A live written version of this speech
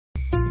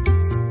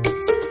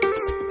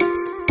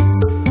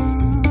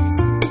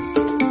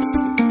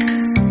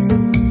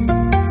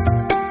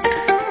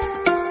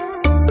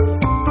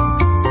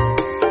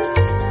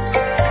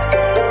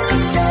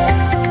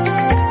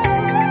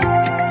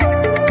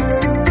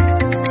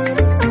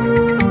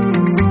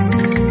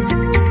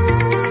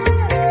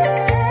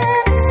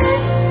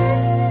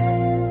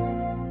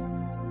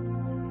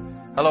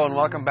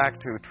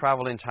to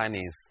Travel in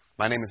Chinese.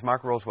 My name is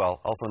Mark Rosewell,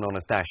 also known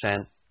as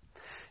Dashan.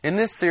 In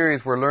this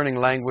series, we're learning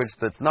language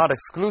that's not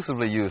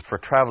exclusively used for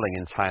traveling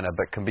in China,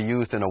 but can be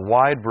used in a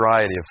wide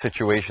variety of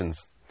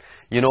situations.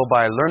 You know,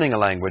 by learning a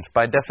language,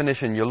 by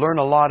definition, you learn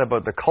a lot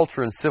about the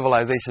culture and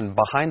civilization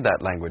behind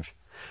that language.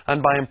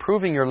 And by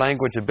improving your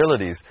language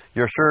abilities,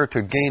 you're sure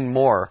to gain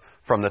more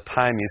from the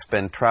time you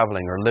spend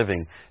traveling or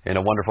living in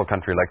a wonderful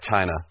country like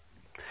China.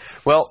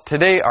 Well,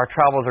 today our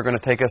travels are going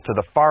to take us to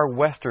the far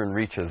western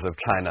reaches of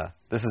China.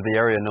 This is the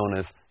area known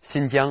as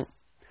Xinjiang.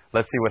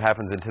 Let's see what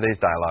happens in today's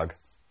dialogue.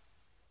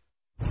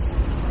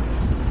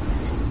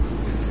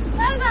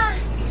 爸爸，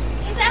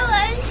你在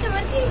玩什么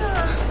地方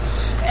啊？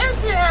热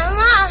死人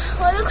了，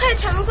我都快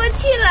喘不过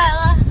气来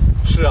了。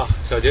是啊，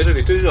小杰这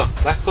里真热，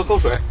来喝口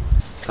水，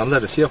咱们在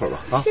这歇会儿吧。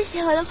啊，谢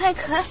谢，我都快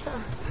渴死了。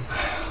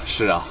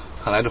是啊，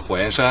看来这火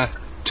焰山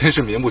真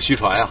是名不虚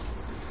传呀。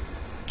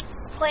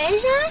火焰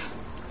山，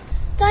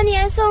当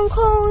年孙悟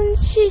空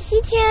去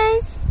西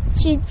天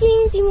取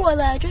经经过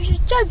的就是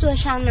这座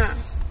山呢。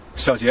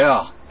小杰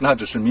啊，那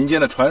只是民间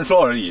的传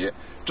说而已。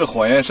这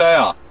火焰山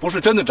啊，不是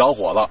真的着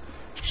火了，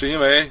是因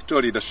为这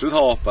里的石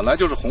头本来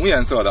就是红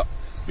颜色的，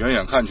远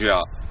远看去啊，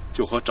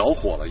就和着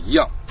火了一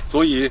样，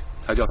所以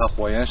才叫它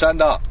火焰山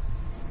的。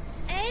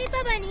哎，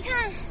爸爸，你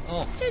看，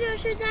这就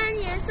是当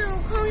年孙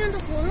悟空用的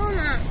葫芦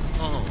呢。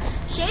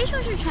谁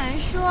说是传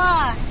说？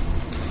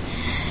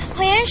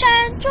火焰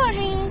山就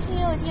是因《西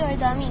游记》而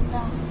得名的。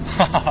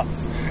哈哈，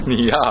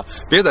你呀，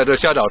别在这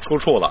瞎找出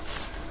处了。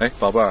哎，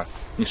宝贝儿，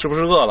你是不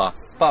是饿了？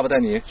爸爸带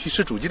你去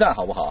吃煮鸡蛋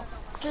好不好？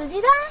煮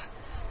鸡蛋？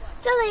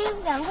这里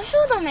2棵树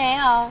都没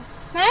有，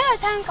哪有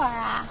餐馆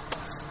啊？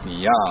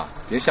你呀，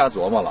别瞎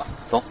琢磨了，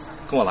走，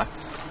跟我来。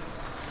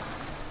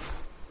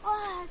哇，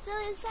这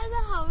里晒得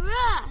好热。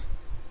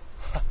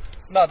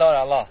那当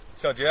然了，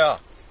小杰啊，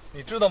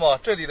你知道吗？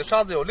这里的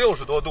沙子有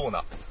60多度呢。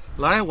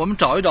来，我们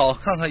找一找，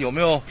看看有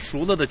没有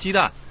熟了的鸡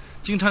蛋。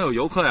经常有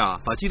游客呀，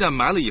把鸡蛋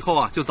埋了以后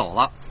啊，就走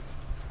了。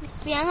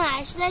原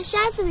来是在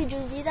沙子里煮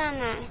鸡蛋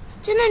呢，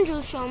真能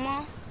煮熟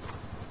吗？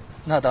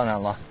那当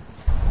然了。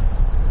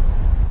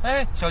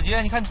哎，小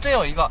杰，你看真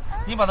有一个，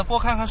你把它剥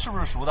开看是不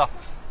是熟的？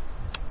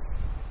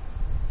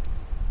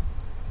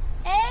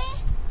哎，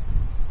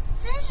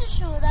真是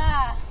熟的。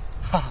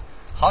哈哈，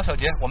好，小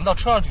杰，我们到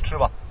车上去吃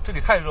吧，这里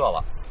太热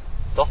了。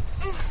走。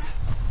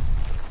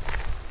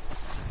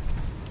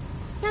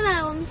爸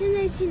爸，我们现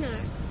在去哪儿？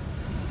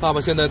爸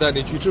爸现在带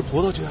你去吃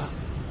葡萄去啊。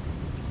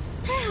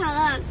太好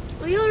了，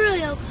我又热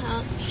又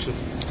渴。是。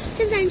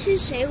现在吃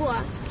水果。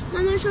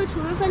妈妈说土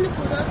日份的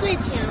葡萄最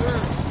甜了。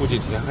不仅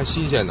甜还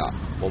新鲜呢，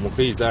我们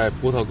可以在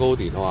葡萄沟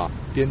里头啊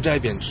边摘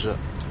边吃。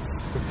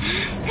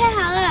太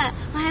好了，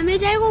我还没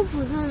摘过葡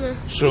萄呢。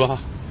是吧？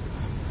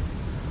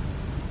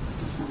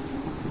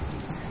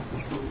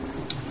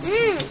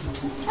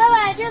爸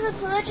爸，这个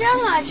葡萄真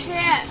好吃。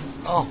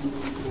哦。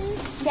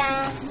真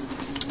香。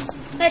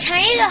我尝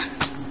一个。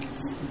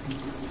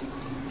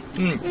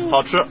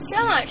好吃。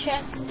真好吃。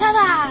爸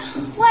爸，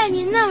外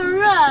面那么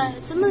热，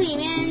怎么里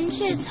面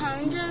却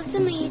藏着这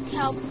么一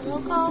条葡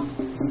萄沟？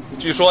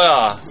据说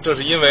呀，这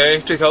是因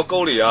为这条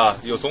沟里啊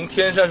有从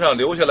天山上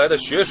流下来的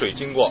雪水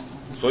经过，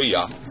所以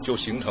啊就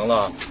形成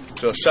了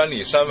这山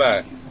里山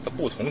外的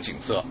不同景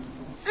色。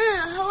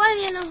和外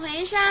面的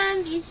回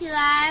山比起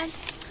来，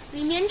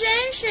里面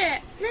真是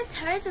那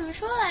词儿怎么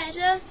说来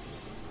着？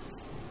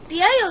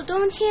别有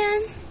洞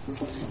天。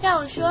要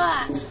我说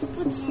啊，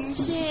不仅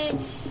是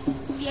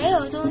别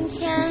有洞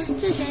天，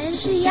这真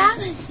是亚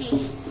克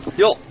西。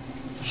哟，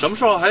什么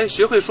时候还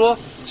学会说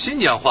新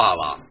疆话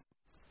了？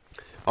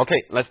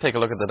 Okay, let's take a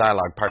look at the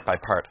dialogue part by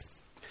part.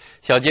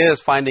 Xiaojie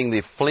is finding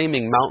the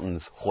flaming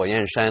mountains,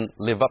 Huoyanshan,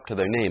 live up to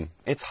their name.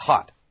 It's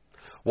hot.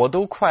 我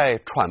都快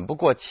喘不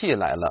过气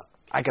来了.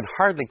 I can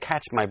hardly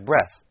catch my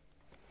breath.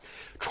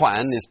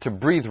 喘 is to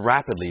breathe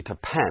rapidly, to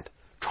pant.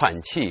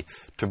 喘气,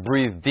 to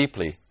breathe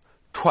deeply.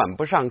 喘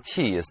不上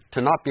气 is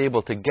to not be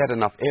able to get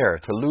enough air,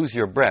 to lose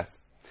your breath.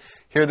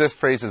 Here this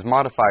phrase is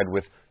modified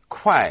with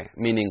快,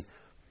 meaning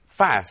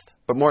fast,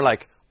 but more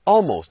like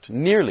almost,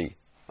 nearly.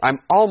 I'm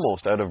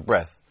almost out of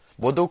breath.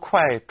 我都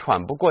快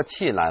喘不过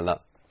气来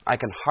了. I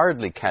can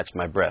hardly catch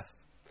my breath.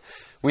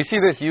 We see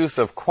this use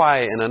of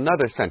快 in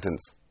another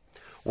sentence.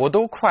 我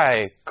都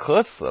快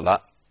渴死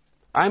了.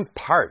 I'm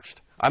parched.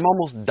 I'm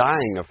almost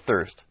dying of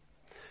thirst.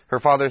 Her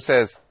father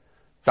says,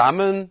 咱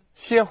们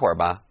歇会儿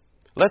吧.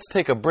 Let's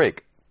take a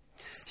break.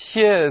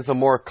 歇 is a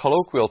more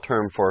colloquial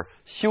term for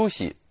休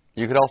息.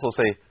 You could also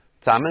say,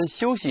 咱们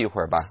休息一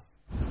会儿吧.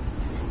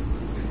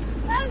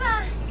 爸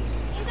爸，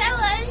你在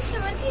玩什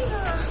么地方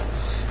啊？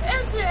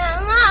热死人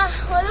了，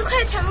我都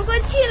快喘不过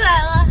气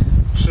来了。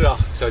是啊，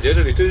小杰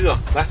这里真热，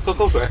来喝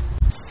口水，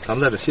咱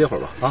们在这歇会儿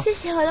吧。啊，谢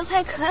谢，我都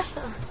快渴死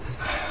了。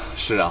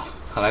是啊，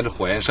看来这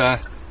火焰山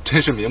真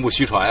是名不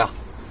虚传呀。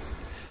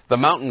The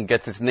mountain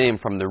gets its name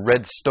from the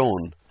red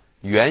stone.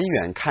 远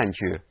远看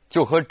去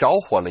就和着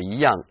火了一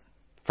样.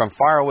 From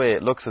far away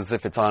it looks as if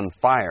it's on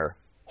fire.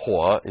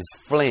 火 is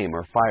flame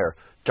or fire.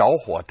 着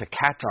火 to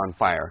catch on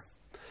fire.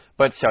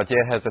 But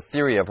Xiaojie has a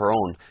theory of her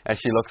own as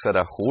she looks at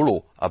a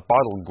hulu, a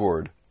bottle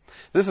gourd.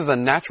 This is a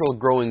natural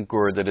growing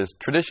gourd that has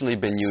traditionally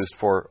been used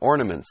for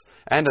ornaments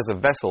and as a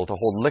vessel to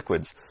hold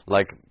liquids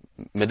like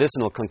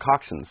medicinal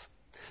concoctions.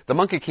 The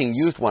Monkey King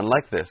used one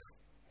like this.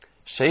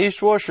 谁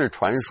说是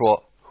传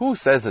说? Who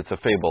says it's a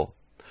fable?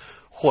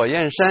 火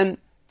焰山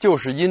就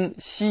是因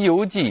西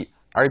游记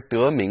而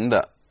得名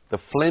的. The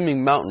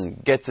Flaming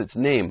Mountain gets its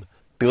name,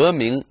 得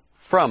名,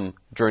 from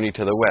Journey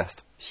to the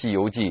West, 西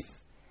游记.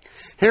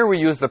 Here we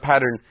use the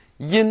pattern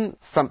因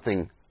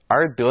something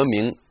而得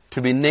名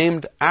to be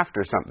named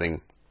after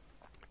something.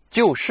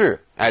 就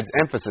是 adds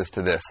emphasis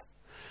to this.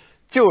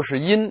 就是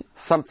因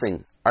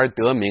something 而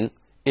得名.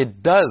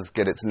 It does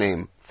get its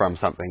name from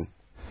something.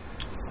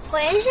 火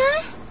焰山，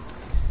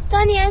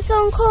当年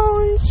孙悟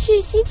空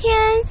去西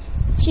天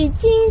取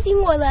经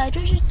经过的就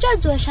是这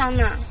座山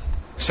呢。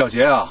小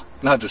杰啊，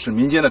那只是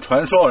民间的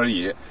传说而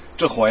已。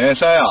这火焰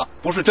山啊，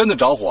不是真的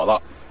着火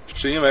了，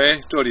是因为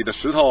这里的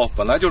石头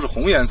本来就是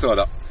红颜色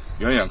的，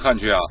远远看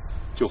去啊，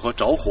就和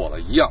着火了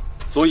一样，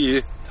所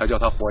以才叫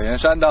它火焰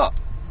山的。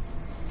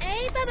哎，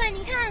爸爸，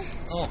你看，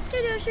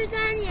这就是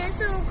当年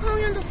孙悟空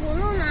用的葫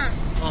芦呢。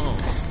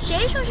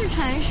谁说是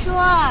传说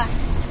啊？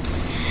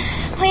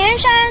火焰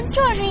山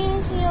就是因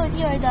《西游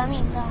记》而得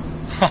名的。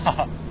哈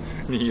哈，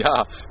你呀，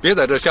别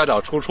在这瞎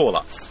找出处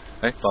了。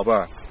哎，宝贝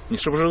儿，你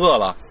是不是饿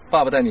了？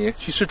爸爸带你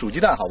去吃煮鸡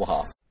蛋好不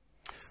好？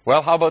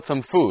 Well, how about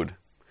some food?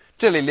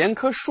 这里连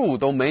棵树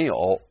都没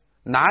有，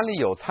哪里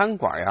有餐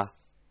馆呀？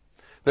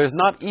 There's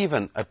not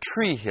even a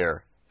tree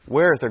here.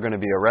 Where is there going to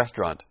be a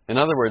restaurant? In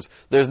other words,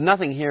 there's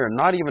nothing here,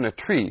 not even a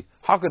tree.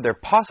 How could there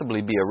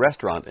possibly be a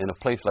restaurant in a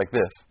place like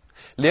this?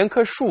 连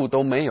棵树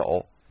都没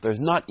有.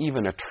 There's not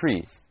even a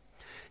tree.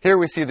 Here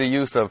we see the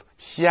use of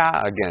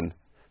瞎 again.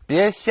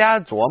 别瞎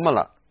琢磨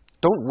了.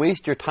 Don't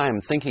waste your time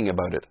thinking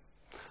about it.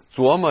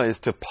 琢磨 is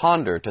to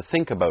ponder, to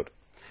think about.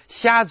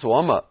 瞎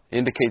琢磨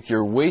indicates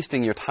you're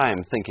wasting your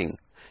time thinking.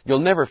 You'll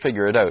never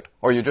figure it out,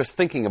 or you're just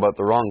thinking about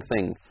the wrong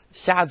thing.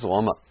 瞎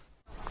琢磨.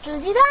 煮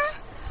鸡蛋？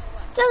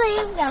这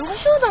里两棵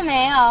树都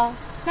没有，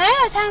哪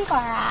有餐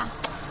馆啊？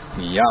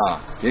你呀，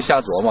别瞎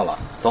琢磨了，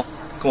走，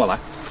跟我来。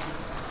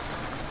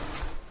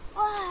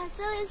哇，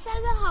这里晒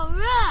得好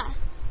热。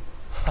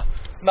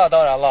那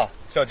当然了，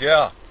小杰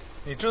啊，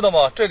你知道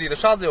吗？这里的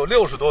沙子有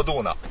60多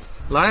度呢。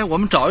来，我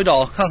们找一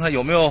找，看看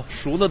有没有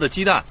熟了的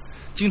鸡蛋。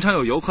经常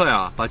有游客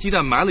呀，把鸡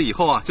蛋埋了以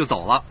后啊，就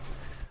走了。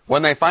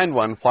When they find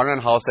one, Huang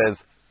Renhao says,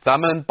 咱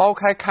们剥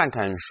开看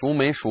看熟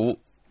没熟.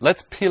 Let's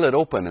peel it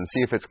open and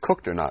see if it's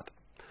cooked or not.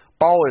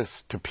 剥 is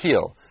to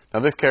peel.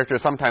 Now this character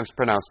is sometimes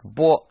pronounced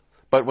剥,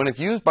 but when it's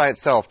used by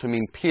itself to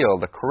mean peel,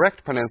 the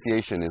correct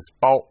pronunciation is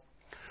剥.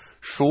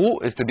 熟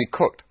is to be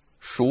cooked.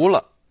 熟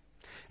了.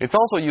 It's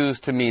also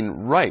used to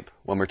mean ripe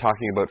when we're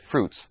talking about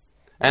fruits.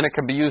 And it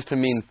can be used to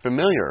mean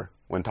familiar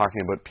when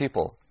talking about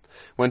people.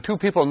 When two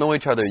people know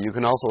each other, you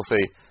can also say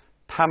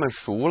他们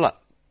熟了.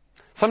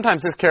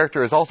 Sometimes this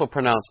character is also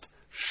pronounced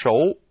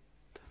熟.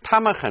 他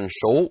们很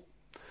熟.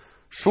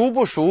 熟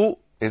不熟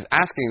is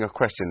asking a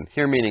question,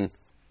 here meaning,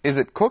 is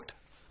it cooked?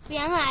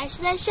 原来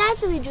是在沙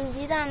子里煮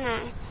鸡蛋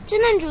呢，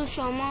真能煮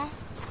熟吗？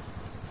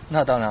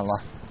那当然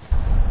了。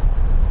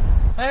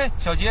哎，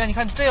小杰，你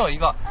看真有一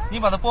个，你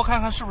把它剥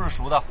看看是不是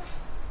熟的？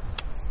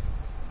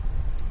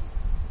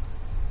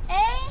哎，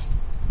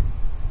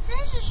真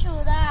是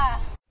熟的。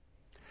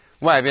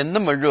外边那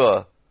么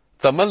热，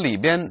怎么里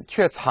边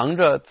却藏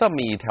着这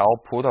么一条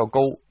葡萄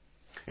沟?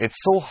 It's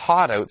so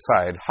hot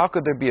outside. How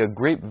could there be a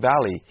great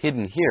valley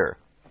hidden here?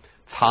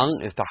 藏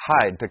is to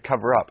hide, to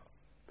cover up.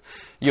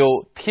 有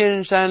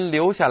天山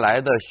流下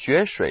来的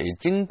雪水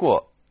经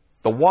过.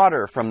 The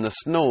water from the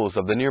snows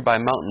of the nearby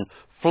mountain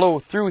flow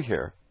through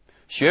here.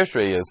 雪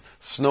水 is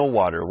snow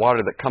water,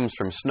 water that comes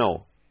from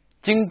snow.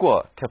 经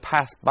过 to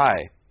pass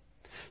by.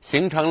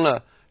 形成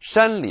了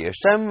山里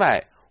山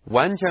外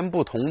完全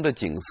不同的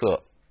景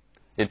色.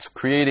 It's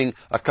creating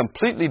a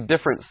completely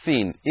different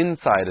scene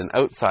inside and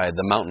outside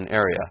the mountain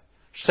area.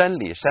 山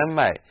里山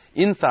外,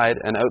 inside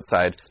and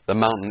outside the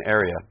mountain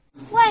area.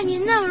 外面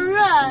那么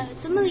热，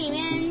怎么里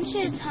面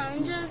却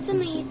藏着这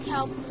么一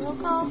条葡萄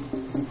沟？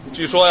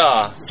据说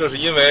呀，这是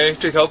因为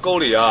这条沟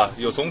里啊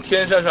有从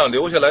天山上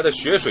流下来的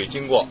雪水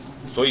经过，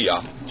所以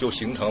啊就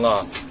形成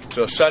了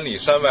这山里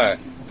山外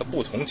的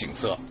不同景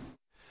色。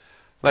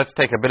Let's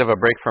take a bit of a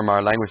break from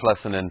our language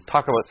lesson and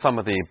talk about some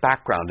of the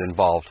background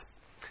involved.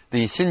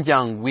 The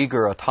Xinjiang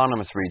Uyghur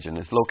Autonomous Region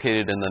is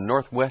located in the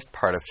northwest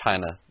part of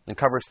China and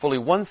covers fully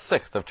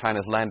 1/6 of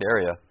China's land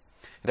area.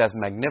 It has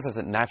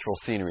magnificent natural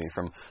scenery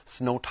from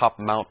snow-topped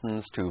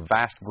mountains to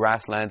vast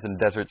grasslands and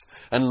deserts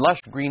and lush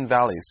green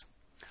valleys.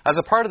 As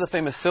a part of the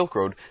famous Silk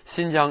Road,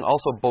 Xinjiang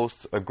also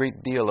boasts a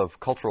great deal of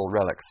cultural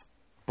relics,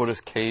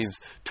 Buddhist caves,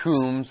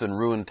 tombs, and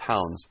ruined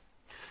towns.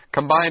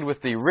 Combined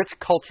with the rich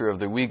culture of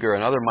the Uyghur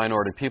and other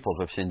minority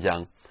peoples of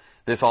Xinjiang,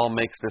 this all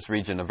makes this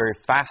region a very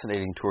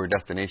fascinating tour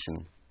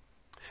destination.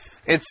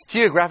 Its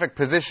geographic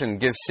position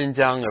gives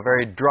Xinjiang a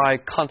very dry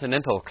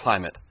continental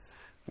climate,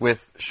 with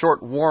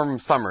short warm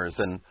summers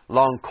and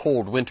long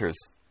cold winters.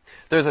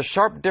 There's a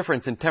sharp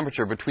difference in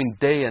temperature between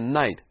day and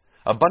night,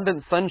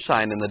 abundant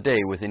sunshine in the day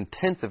with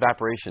intense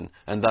evaporation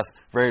and thus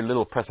very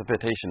little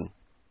precipitation.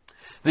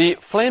 The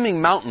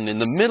flaming mountain in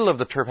the middle of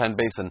the Turpan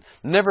Basin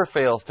never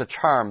fails to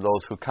charm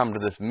those who come to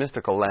this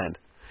mystical land.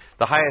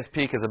 The highest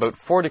peak is about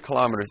 40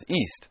 kilometers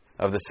east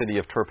of the city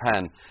of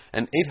Turpan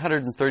and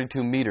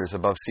 832 meters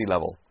above sea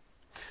level.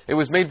 It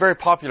was made very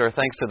popular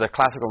thanks to the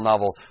classical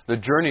novel The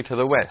Journey to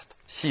the West,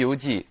 西游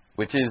记,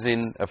 which is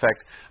in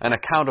effect an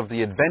account of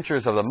the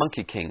adventures of the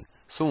Monkey King,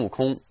 Sun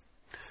Wukong.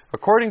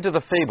 According to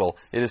the fable,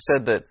 it is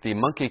said that the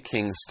Monkey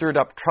King stirred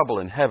up trouble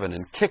in heaven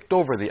and kicked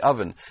over the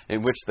oven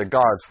in which the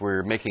gods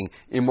were making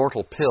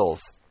immortal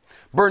pills.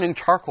 Burning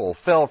charcoal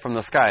fell from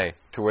the sky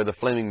to where the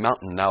flaming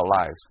mountain now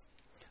lies.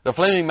 The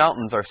flaming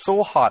mountains are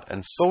so hot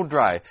and so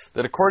dry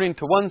that according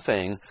to one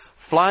saying,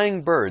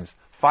 flying birds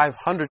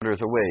 500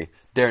 meters away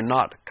dare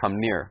not come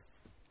near.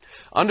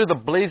 Under the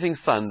blazing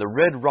sun, the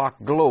red rock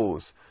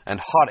glows and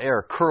hot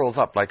air curls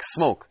up like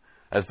smoke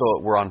as though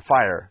it were on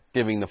fire,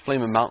 giving the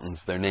flaming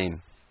mountains their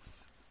name.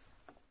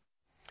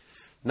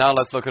 Now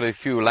let's look at a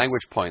few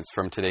language points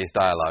from today's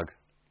dialogue.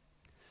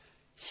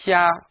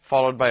 瞎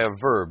followed by a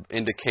verb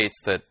indicates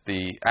that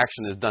the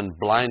action is done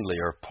blindly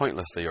or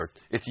pointlessly or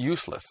it's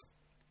useless.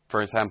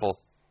 For example,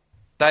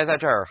 待在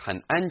这儿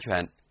很安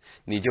全，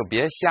你就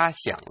别瞎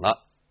想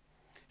了.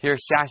 Here,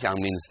 瞎想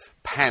means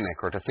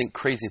panic or to think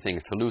crazy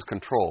things, to lose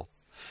control.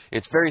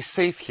 It's very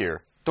safe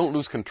here. Don't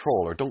lose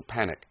control or don't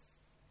panic.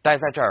 待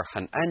在这儿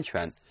很安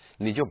全，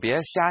你就别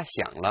瞎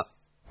想了.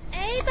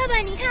 哎，爸爸，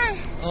你看，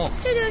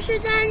这就是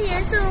当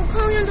年孙悟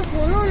空用的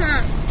葫芦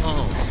呢。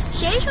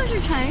谁说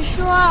是传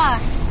说啊？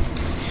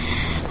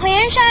火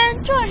焰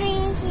山就是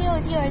因《西游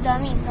记》而得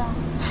名的。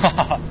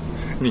哈哈，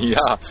你呀，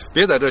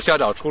别在这瞎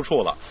找出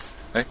处了。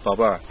哎，宝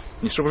贝儿，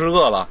你是不是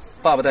饿了？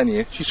爸爸带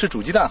你去吃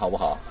煮鸡蛋好不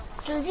好？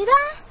煮鸡蛋？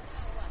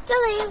这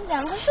里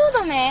2棵树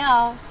都没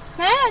有，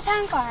哪有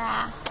餐馆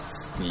啊？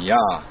你呀，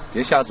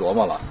别瞎琢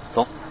磨了，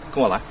走，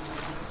跟我来。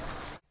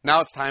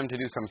Now it's time to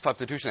do some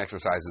substitution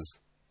exercises.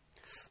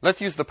 Let's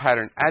use the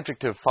pattern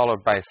adjective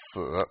followed by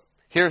死.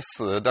 Here,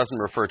 死 doesn't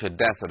refer to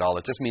death at all.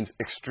 It just means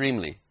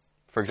extremely.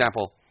 For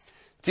example,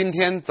 今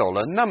天走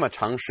了那么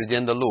长时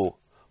间的路，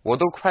我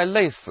都快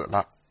累死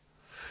了.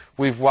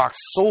 We've walked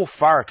so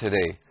far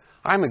today.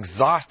 I'm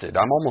exhausted.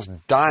 I'm almost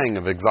dying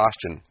of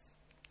exhaustion.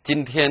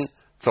 今天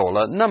走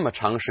了那么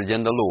长时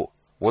间的路，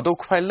我都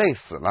快累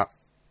死了.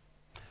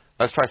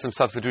 Let's try some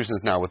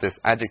substitutions now with this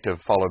adjective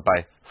followed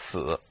by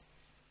死.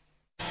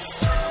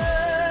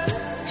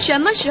 什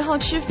么时候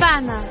吃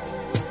饭呢？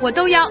我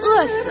都要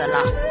饿死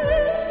了。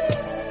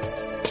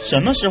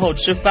什么时候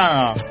吃饭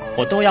啊？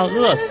我都要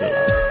饿死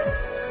了。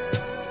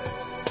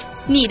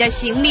你的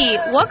行李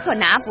我可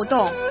拿不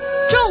动，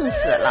重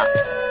死了。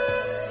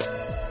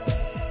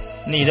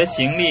你的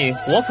行李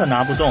我可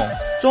拿不动，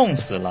重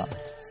死了。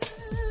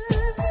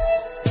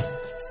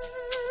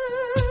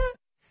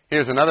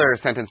Here's another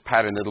sentence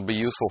pattern that will be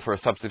useful for a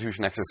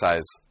substitution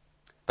exercise.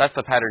 That's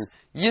the pattern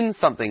因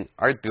something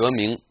而得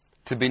名,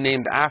 to be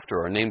named after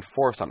or named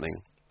for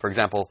something. For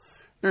example,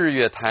 日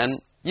月潭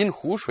因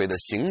湖水的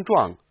形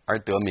状而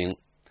得名.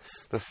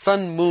 The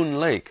Sun Moon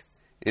Lake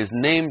is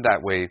named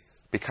that way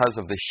because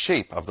of the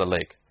shape of the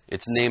lake.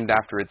 It's named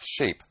after its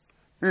shape.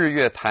 日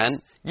月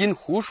潭因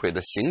湖水的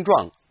形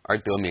状而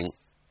得名.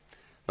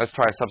 Let's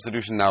try a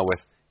substitution now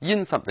with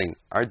因 something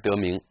而得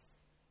名.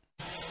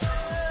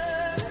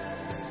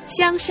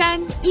 香山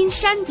因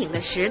山顶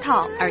的石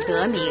头而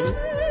得名。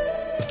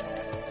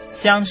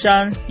香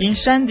山因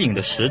山顶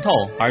的石头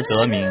而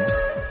得名。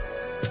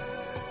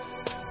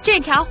这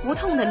条胡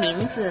同的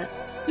名字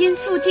因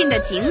附近的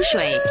井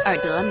水而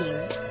得名。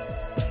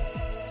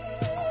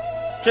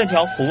这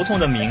条胡同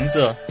的名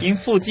字因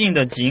附近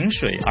的井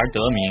水而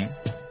得名。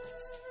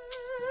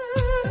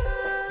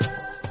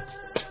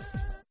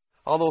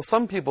Although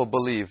some people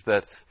believe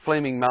that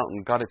Flaming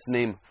Mountain got its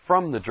name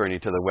from the Journey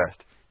to the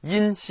West,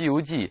 因西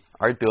游记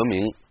而得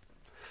名.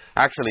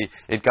 Actually,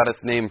 it got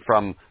its name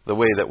from the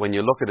way that when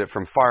you look at it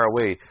from far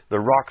away, the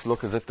rocks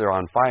look as if they're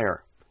on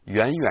fire.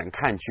 远远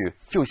看去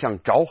就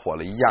像着火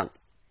了一样.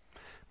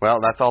 Well,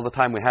 that's all the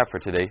time we have for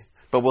today.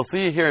 But we'll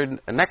see you here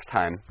next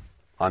time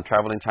on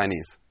Traveling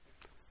Chinese.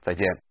 再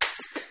见.